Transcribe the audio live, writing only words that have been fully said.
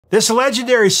This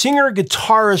legendary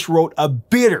singer-guitarist wrote a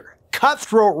bitter,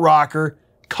 cutthroat rocker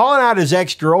calling out his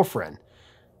ex-girlfriend,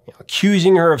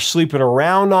 accusing her of sleeping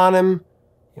around on him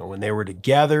when they were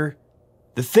together.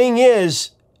 The thing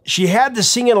is, she had to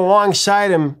sing it alongside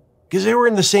him because they were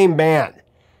in the same band.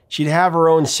 She'd have her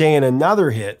own say in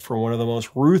another hit from one of the most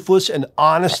ruthless and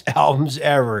honest albums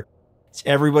ever. It's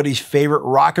everybody's favorite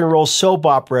rock and roll soap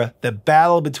opera, The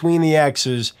Battle Between the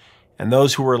Exes, and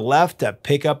those who were left to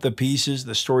pick up the pieces.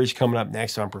 The story's coming up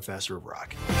next on Professor of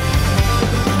Rock.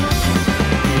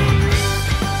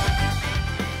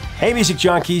 Hey, music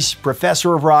junkies,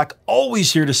 Professor of Rock,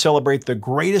 always here to celebrate the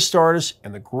greatest artists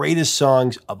and the greatest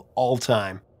songs of all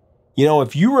time. You know,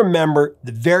 if you remember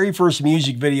the very first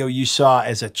music video you saw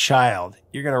as a child,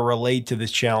 you're going to relate to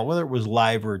this channel, whether it was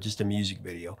live or just a music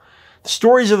video. The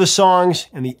stories of the songs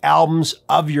and the albums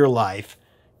of your life.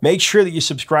 Make sure that you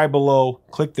subscribe below,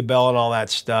 click the bell and all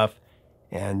that stuff,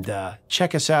 and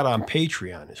check us out on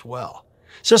Patreon as well.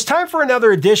 So it's time for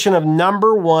another edition of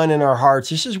Number One in Our Hearts.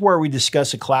 This is where we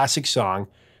discuss a classic song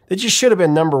that just should have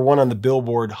been number one on the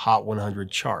Billboard Hot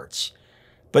 100 charts.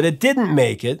 But it didn't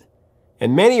make it,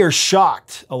 and many are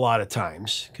shocked a lot of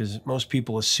times because most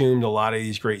people assumed a lot of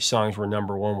these great songs were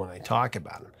number one when they talk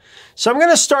about them. So I'm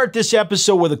going to start this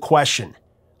episode with a question.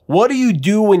 What do you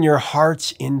do when your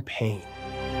heart's in pain?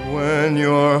 When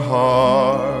your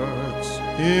heart's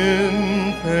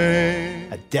in pain.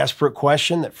 A desperate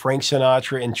question that Frank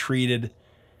Sinatra entreated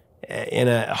in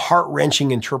a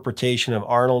heart-wrenching interpretation of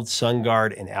Arnold,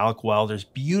 Sungard, and Alec Wilder's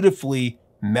beautifully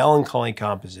melancholy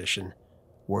composition,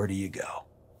 Where Do You Go?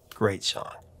 Great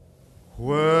song.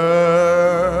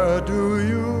 Where do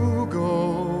you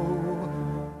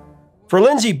go? For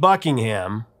Lindsey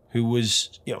Buckingham, who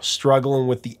was struggling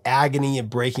with the agony of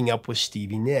breaking up with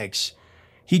Stevie Nicks,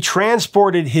 he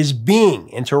transported his being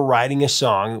into writing a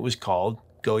song that was called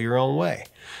Go Your Own Way.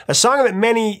 A song that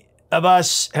many of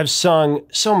us have sung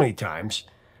so many times,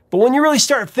 but when you really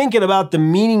start thinking about the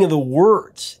meaning of the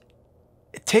words,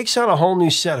 it takes on a whole new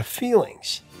set of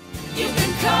feelings. You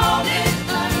can call it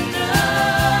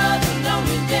another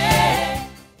lonely day.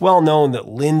 Well known that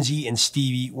Lindsey and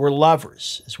Stevie were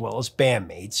lovers, as well as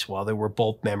bandmates, while they were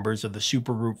both members of the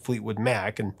supergroup Fleetwood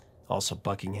Mac, and also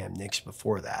Buckingham Nicks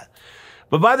before that.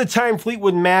 But by the time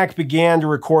Fleetwood Mac began to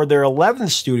record their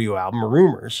 11th studio album,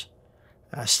 Rumours,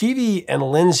 Stevie and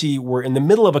Lindsey were in the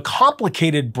middle of a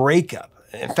complicated breakup.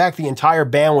 In fact, the entire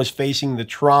band was facing the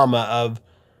trauma of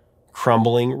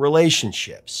crumbling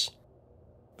relationships.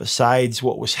 Besides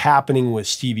what was happening with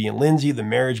Stevie and Lindsey, the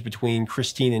marriage between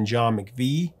Christine and John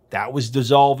McVie, that was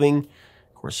dissolving.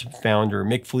 Of course, founder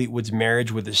Mick Fleetwood's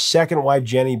marriage with his second wife,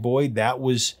 Jenny Boyd, that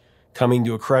was coming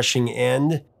to a crushing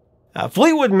end.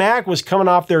 Fleetwood Mac was coming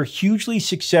off their hugely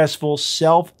successful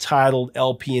self-titled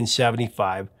LP in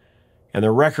 '75, and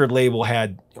the record label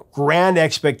had grand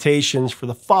expectations for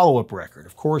the follow-up record.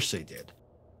 Of course they did.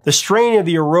 The strain of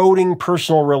the eroding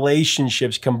personal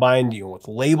relationships combined with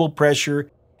label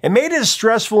pressure and made it a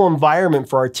stressful environment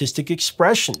for artistic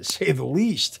expression, to say the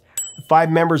least. The 5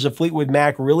 members of Fleetwood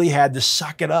Mac really had to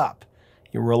suck it up.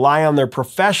 You rely on their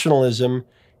professionalism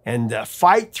and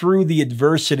fight through the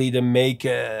adversity to make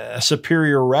a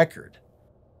superior record.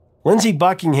 Lindsey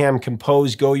Buckingham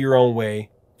composed Go Your Own Way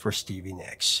for Stevie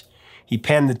Nicks. He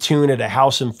penned the tune at a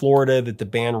house in Florida that the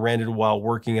band rented while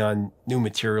working on new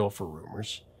material for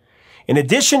Rumours. In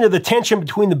addition to the tension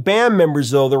between the band members,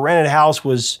 though, the rented house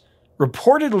was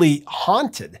reportedly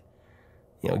haunted,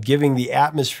 giving the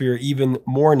atmosphere even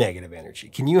more negative energy.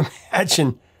 Can you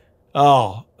imagine?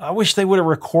 Oh, I wish they would have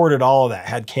recorded all of that,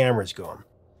 had cameras going.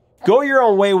 Go Your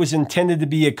Own Way was intended to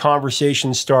be a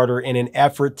conversation starter in an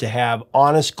effort to have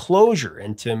honest closure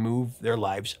and to move their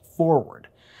lives forward.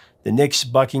 The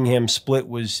Nicks-Buckingham split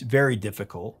was very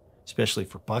difficult, especially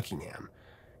for Buckingham.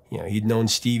 He'd known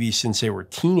Stevie since they were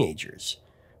teenagers.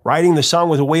 Writing the song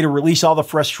was a way to release all the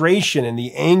frustration and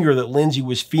the anger that Lindsey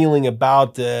was feeling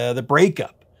about the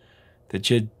breakup that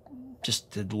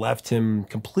had left him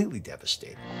completely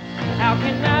devastated. How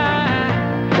can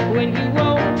I, when you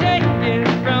won't take it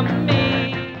from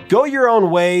me? Go Your Own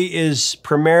Way is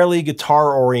primarily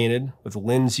guitar-oriented, with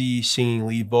Lindsey singing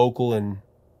lead vocal and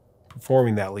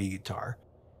performing that lead guitar.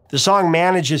 The song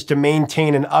manages to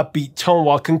maintain an upbeat tone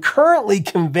while concurrently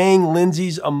conveying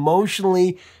Lindsey's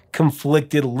emotionally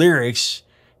conflicted lyrics,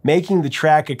 making the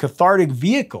track a cathartic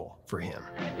vehicle for him.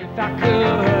 If I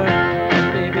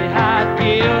could, baby, I'd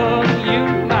give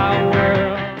you my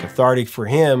world. Cathartic for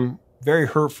him, very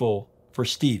hurtful for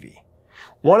Stevie.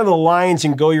 One of the lines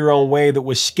in Go Your Own Way that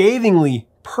was scathingly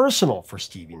personal for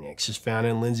Stevie Nicks is found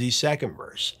in Lindsey's second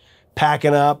verse.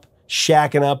 Packing up,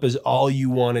 shacking up is all you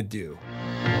want to do.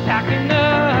 Packing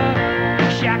up.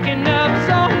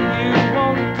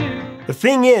 The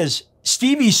thing is,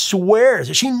 Stevie swears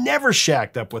that she never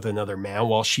shacked up with another man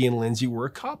while she and Lindsey were a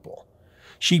couple.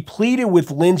 She pleaded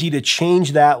with Lindsey to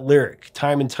change that lyric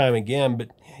time and time again, but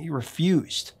he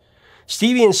refused.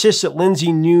 Stevie insists that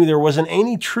Lindsey knew there wasn't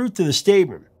any truth to the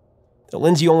statement, that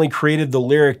Lindsey only created the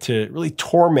lyric to really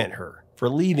torment her for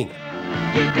leaving him.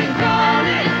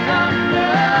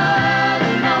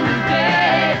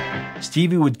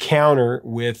 Stevie would counter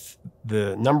with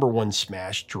the #1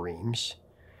 smash, Dreams.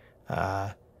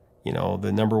 You know,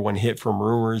 the #1 hit from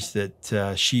Rumours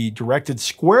that she directed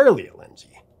squarely at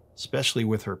Lindsey, especially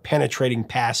with her penetrating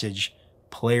passage,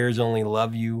 "Players only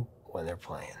love you when they're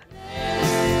playing."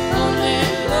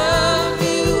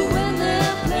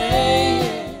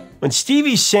 When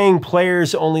Stevie's saying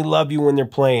players only love you when they're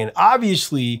playing,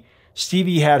 obviously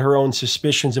Stevie had her own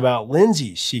suspicions about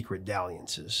Lindsey's secret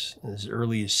dalliances. As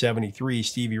early as '73,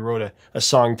 Stevie wrote a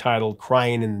song titled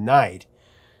 "Crying in the Night"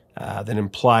 that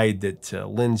implied that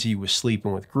Lindsey was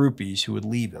sleeping with groupies who would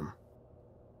leave him.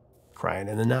 Crying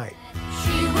in the night.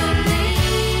 She would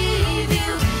leave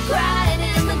you crying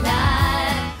in the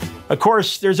night. Of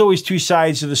course, there's always two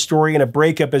sides to the story, and a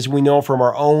breakup, as we know from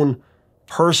our own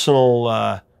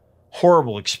personal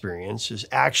horrible experience, is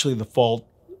actually the fault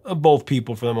of both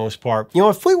people for the most part. You know,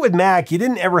 with Fleetwood Mac, you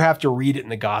didn't ever have to read it in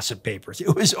the gossip papers.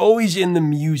 It was always in the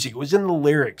music. It was in the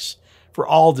lyrics for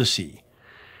all to see.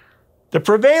 The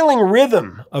prevailing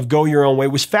rhythm of Go Your Own Way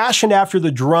was fashioned after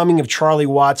the drumming of Charlie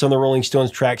Watts on the Rolling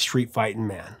Stones track Street Fightin'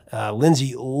 Man.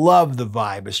 Lindsey loved the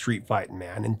vibe of Street Fightin'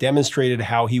 Man and demonstrated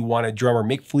how he wanted drummer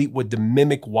Mick Fleetwood to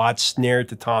mimic Watts' snare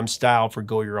to Tom's style for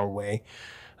Go Your Own Way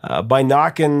by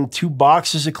knocking 2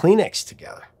 boxes of Kleenex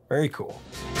together. Very cool.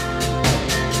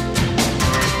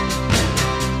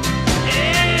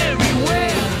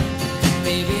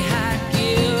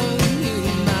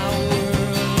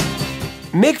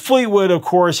 Mick Fleetwood, of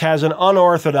course, has an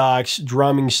unorthodox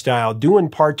drumming style due in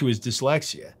part to his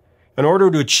dyslexia. In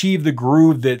order to achieve the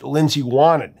groove that Lindsey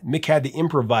wanted, Mick had to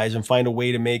improvise and find a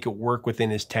way to make it work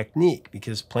within his technique,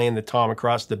 because playing the tom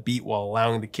across the beat while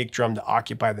allowing the kick drum to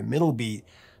occupy the middle beat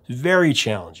is very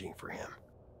challenging for him.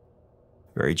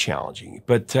 Very challenging.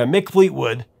 But Mick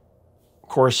Fleetwood, of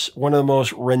course, one of the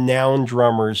most renowned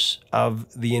drummers of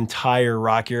the entire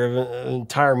rock era,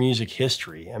 entire music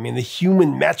history. I mean, the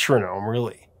human metronome,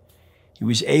 really. He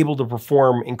was able to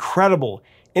perform incredible,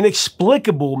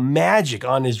 inexplicable magic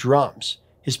on his drums.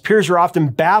 His peers are often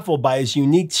baffled by his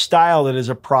unique style that is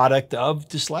a product of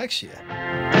dyslexia.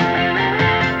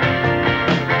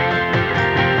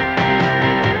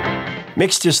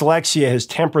 Mick's dyslexia has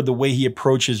tempered the way he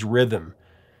approaches rhythm,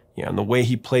 and the way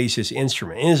he plays his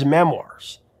instrument. In his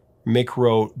memoirs, Mick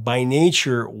wrote, "By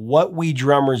nature, what we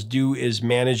drummers do is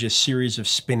manage a series of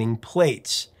spinning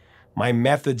plates. My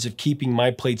methods of keeping my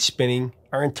plates spinning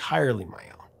are entirely my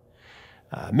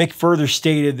own." Mick further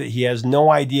stated that he has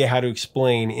no idea how to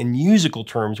explain in musical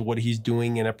terms what he's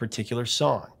doing in a particular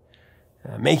song,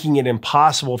 making it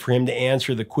impossible for him to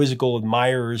answer the quizzical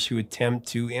admirers who attempt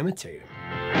to imitate him.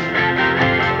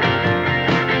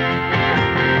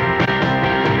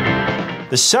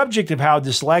 The subject of how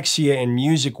dyslexia and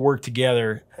music work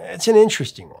together, it's an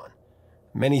interesting one.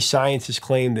 Many scientists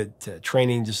claim that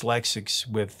training dyslexics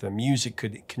with music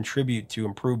could contribute to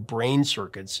improved brain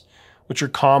circuits, which are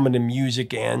common in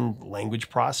music and language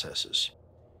processes.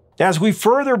 Now, as we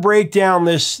further break down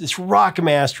this rock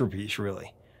masterpiece,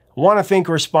 really, I want to thank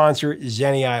our sponsor,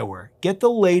 Zenni Eyewear. Get the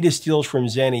latest deals from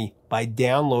Zenni by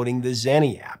downloading the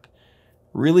Zenni app.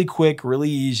 Really quick, really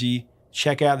easy.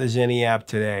 Check out the Zenni app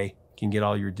today. You can get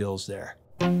all your deals there.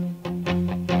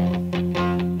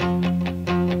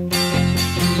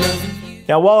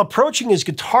 Now, while approaching his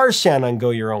guitar sound on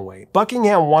Go Your Own Way,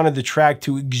 Buckingham wanted the track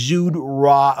to exude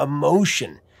raw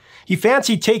emotion. He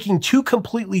fancied taking 2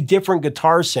 completely different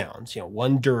guitar sounds,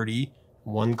 one dirty,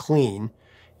 one clean,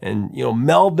 and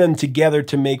meld them together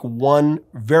to make one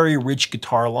very rich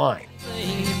guitar line.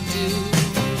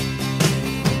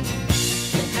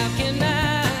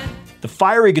 The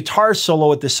fiery guitar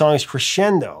solo at the song's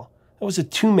crescendo, that was a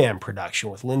 2-man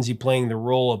production with Lindsey playing the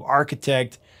role of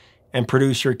architect and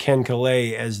producer Ken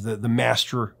Caillat as the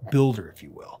master builder, if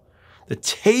you will. The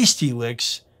tasty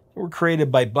licks were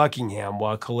created by Buckingham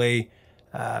while Caillat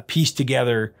pieced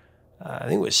together, I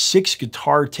think it was 6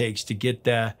 guitar takes to get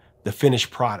the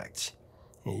finished product.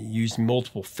 He used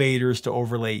multiple faders to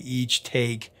overlay each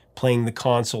take, playing the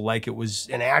console like it was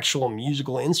an actual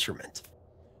musical instrument.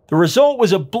 The result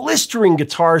was a blistering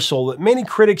guitar solo that many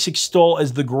critics extol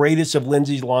as the greatest of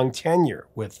Lindsey's long tenure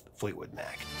with Fleetwood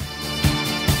Mac.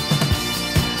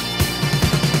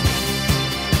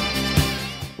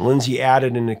 Lindsey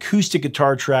added an acoustic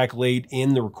guitar track late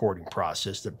in the recording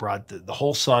process that brought the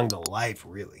whole song to life,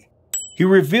 really. He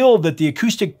revealed that the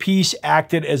acoustic piece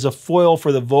acted as a foil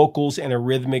for the vocals and a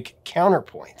rhythmic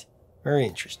counterpoint. Very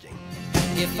interesting.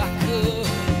 If I could,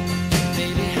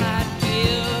 maybe I'd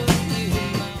give you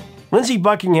my... Lindsey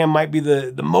Buckingham might be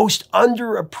the most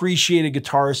underappreciated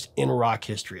guitarist in rock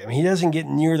history. I mean, he doesn't get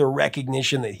near the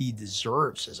recognition that he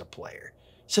deserves as a player.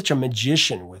 He's such a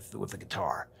magician with the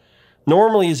guitar.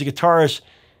 Normally, as a guitarist,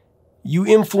 you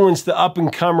influence the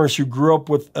up-and-comers who grew up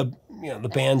with the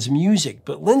band's music.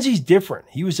 But Lindsey's different.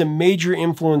 He was a major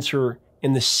influencer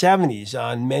in the 70s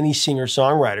on many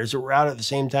singer-songwriters that were out at the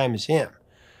same time as him.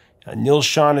 Neal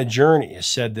Schon of Journey has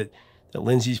said that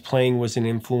Lindsey's playing was an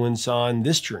influence on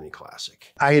this Journey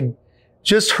classic. I had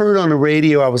just heard on the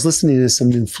radio, I was listening to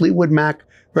some Fleetwood Mac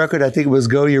record, I think it was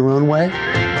Go Your Own Way.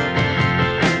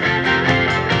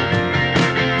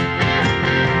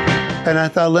 And I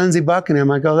thought, Lindsey Buckingham,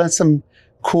 I go, that's some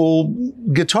cool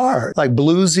guitar, like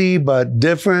bluesy, but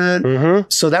different. Mm-hmm.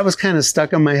 So that was kind of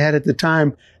stuck in my head at the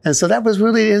time. And so that was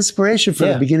really the inspiration for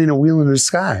the beginning of Wheel in the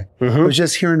Sky. Mm-hmm. Was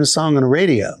just hearing the song on the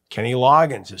radio. Kenny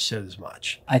Loggins has said as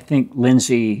much. I think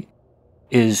Lindsey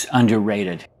is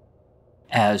underrated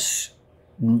as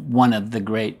one of the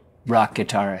great rock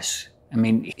guitarists. I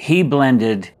mean, he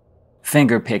blended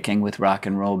finger picking with rock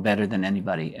and roll better than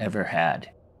anybody ever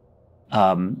had.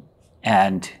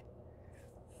 And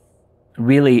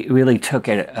really took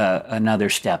it another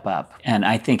step up. And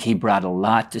I think he brought a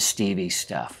lot to Stevie's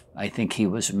stuff. I think he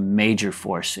was a major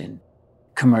force in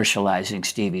commercializing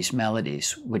Stevie's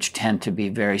melodies, which tend to be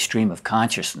very stream of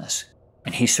consciousness.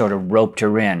 And he sort of roped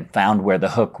her in, found where the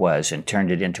hook was, and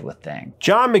turned it into a thing.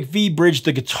 John McVie bridged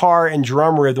the guitar and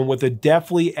drum rhythm with a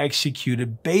deftly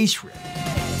executed bass riff.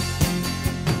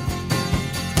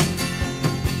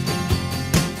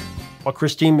 While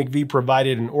Christine McVie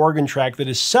provided an organ track that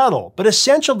is subtle, but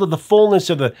essential to the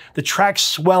fullness of the track's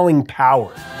swelling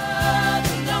power.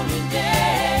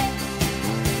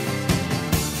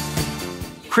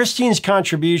 Christine's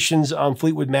contributions on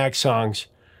Fleetwood Mac songs,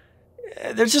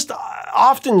 they're just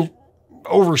often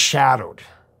overshadowed.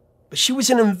 But she was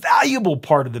an invaluable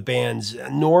part of the band's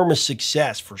enormous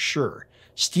success, for sure.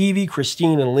 Stevie,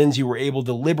 Christine, and Lindsey were able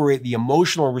to liberate the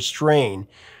emotional restraint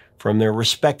from their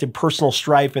respective personal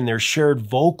strife and their shared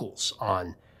vocals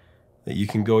on the You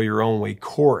Can Go Your Own Way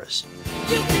chorus.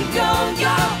 You can go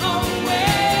your own way.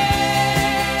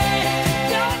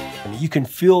 And you can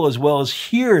feel as well as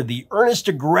hear the earnest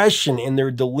aggression in their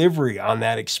delivery on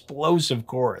that explosive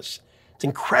chorus. It's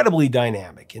incredibly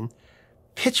dynamic and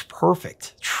pitch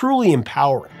perfect, truly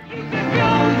empowering. You can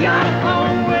go your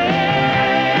own way.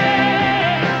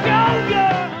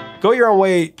 Go Your Own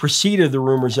Way preceded the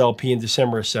Rumours LP in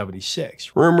December of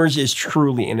 '76. Rumours is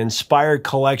truly an inspired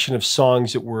collection of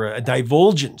songs that were a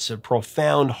divulgence of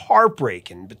profound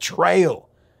heartbreak and betrayal,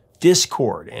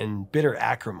 discord, and bitter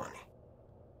acrimony.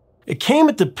 It came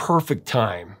at the perfect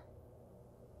time,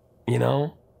 you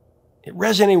know? It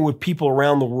resonated with people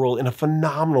around the world in a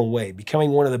phenomenal way,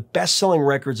 becoming one of the best-selling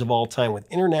records of all time with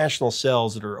international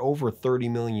sales that are over 30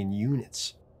 million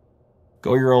units.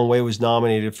 Go Your Own Way was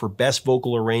nominated for Best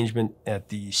Vocal Arrangement at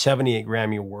the 78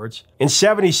 Grammy Awards. In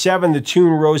 '77, the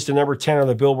tune rose to number 10 on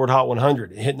the Billboard Hot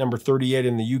 100. It hit number 38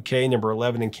 in the UK, number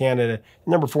 11 in Canada, and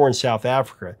number 4 in South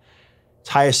Africa. Its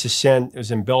highest ascent was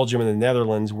in Belgium and the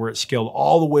Netherlands, where it scaled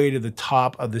all the way to the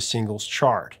top of the singles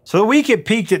chart. So the week it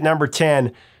peaked at number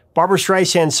 10, Barbra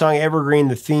Streisand's song Evergreen,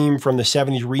 the theme from the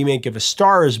 70s remake of A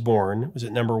Star Is Born, was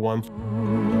at number 1.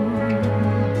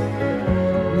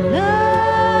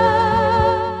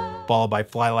 Followed by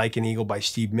Fly Like an Eagle by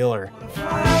Steve Miller.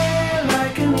 Fly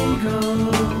like an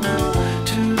eagle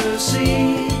to the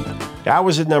sea. That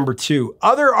was at number 2.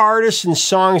 Other artists and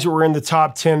songs that were in the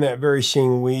top 10 that very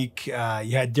same week, you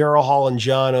had Daryl Hall and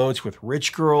John Oates with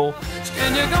Rich Girl.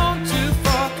 And you're going too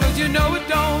far, 'cause you know it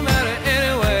don't matter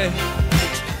anyway.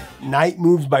 Night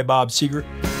Moves by Bob Seger.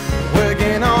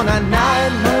 Working on a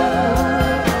night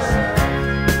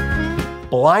moves.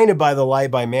 Blinded by the Light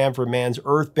by Manfred Mann's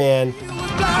Earth Band.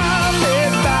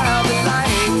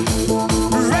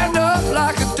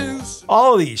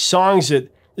 All of these songs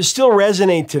that still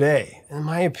resonate today. In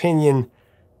my opinion,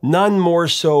 none more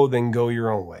so than Go Your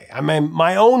Own Way. I mean,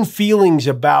 my own feelings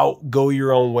about Go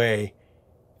Your Own Way,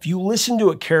 if you listen to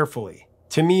it carefully,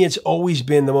 to me it's always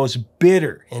been the most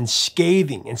bitter and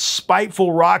scathing and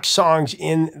spiteful rock songs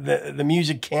in the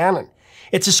music canon.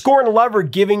 It's a scorned lover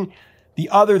giving the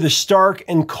other the stark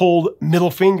and cold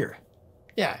middle finger.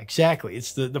 Yeah, exactly.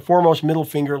 It's the foremost middle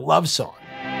finger love song.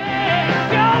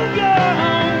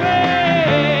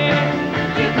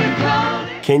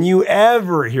 can you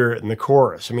ever hear it in the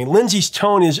chorus? I mean, Lindsey's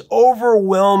tone is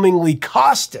overwhelmingly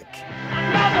caustic.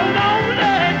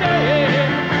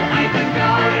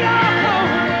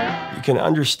 You can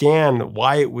understand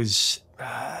why it was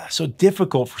so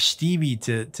difficult for Stevie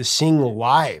to sing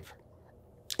live.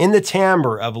 In the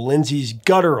timbre of Lindsey's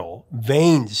guttural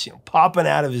veins popping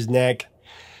out of his neck,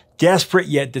 desperate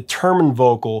yet determined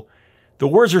vocal, the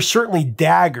words are certainly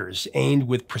daggers aimed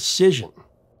with precision.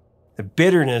 The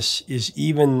bitterness is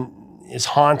even as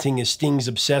haunting as Sting's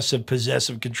obsessive,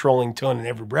 possessive, controlling tone in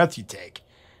Every Breath You Take.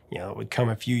 It would come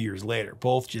a few years later.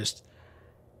 Both just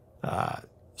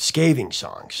scathing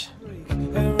songs.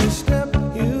 Every step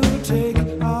you take,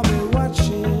 I'll be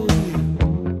watching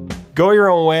you. Go Your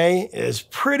Own Way is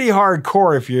pretty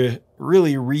hardcore if you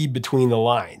really read between the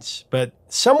lines, but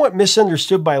somewhat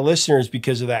misunderstood by listeners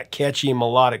because of that catchy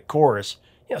melodic chorus.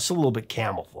 It's a little bit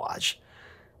camouflage.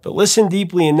 But listen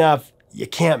deeply enough, you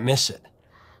can't miss it.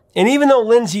 And even though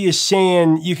Lindsey is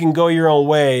saying you can go your own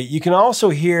way, you can also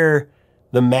hear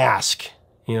the mask,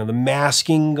 the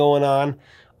masking going on.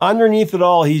 Underneath it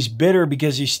all, he's bitter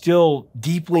because he's still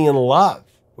deeply in love,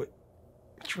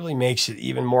 which really makes it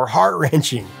even more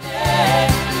heart-wrenching.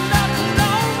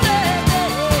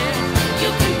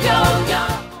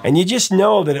 And you just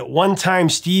know that at one time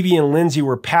Stevie and Lindsey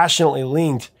were passionately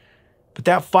linked, but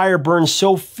that fire burned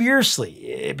so fiercely,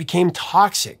 it became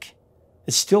toxic.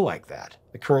 It's still like that.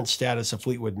 The current status of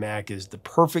Fleetwood Mac is the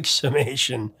perfect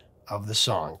summation of the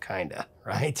song, kinda,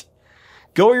 right?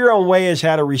 Go Your Own Way has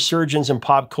had a resurgence in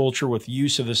pop culture with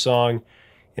use of the song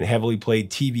in heavily played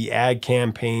TV ad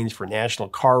campaigns for National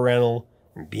Car Rental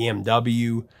and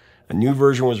BMW. A new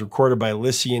version was recorded by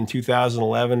Lissy in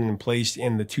 2011 and placed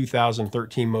in the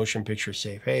 2013 motion picture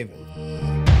Safe Haven.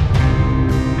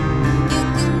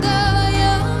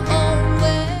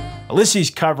 Lissy's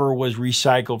cover was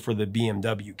recycled for the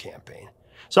BMW campaign.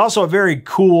 It's also a very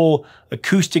cool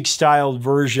acoustic-styled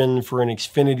version for an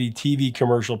Xfinity TV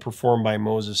commercial performed by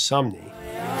Moses Sumney.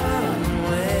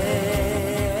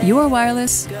 Your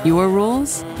wireless, your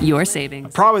rules, your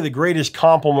savings. Probably the greatest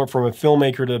compliment from a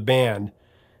filmmaker to the band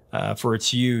for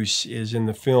its use is in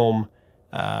the film,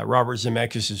 Robert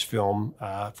Zemeckis' film,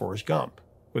 Forrest Gump,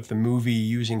 with the movie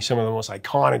using some of the most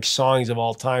iconic songs of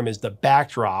all time as the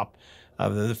backdrop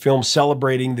of the film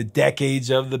celebrating the decades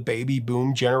of the baby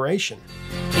boom generation.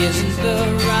 Isn't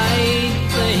the right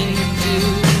thing to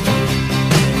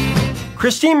do?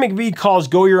 Christine McVie calls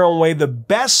Go Your Own Way the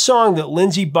best song that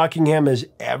Lindsey Buckingham has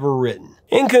ever written.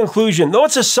 In conclusion, though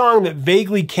it's a song that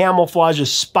vaguely camouflages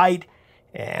spite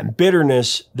and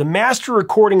bitterness, the master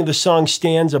recording of the song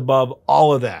stands above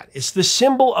all of that. It's the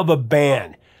symbol of a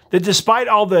band that, despite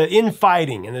all the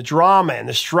infighting and the drama and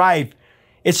the strife,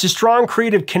 it's the strong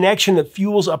creative connection that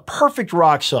fuels a perfect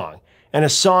rock song, and a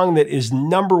song that is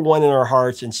 #1 in our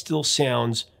hearts and still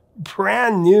sounds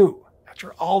brand new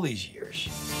after all these years.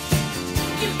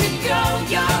 You can go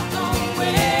your own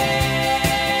way.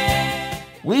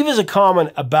 Leave us a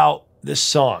comment about this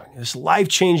song, this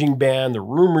life-changing band, the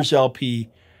Rumours LP.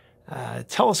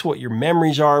 Tell us what your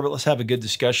memories are, but let's have a good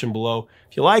discussion below.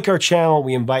 If you like our channel,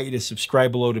 we invite you to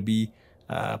subscribe below to be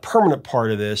a permanent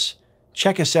part of this.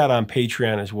 Check us out on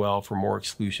Patreon as well for more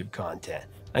exclusive content.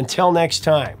 Until next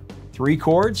time, 3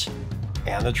 chords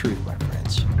and the truth, my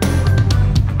friends.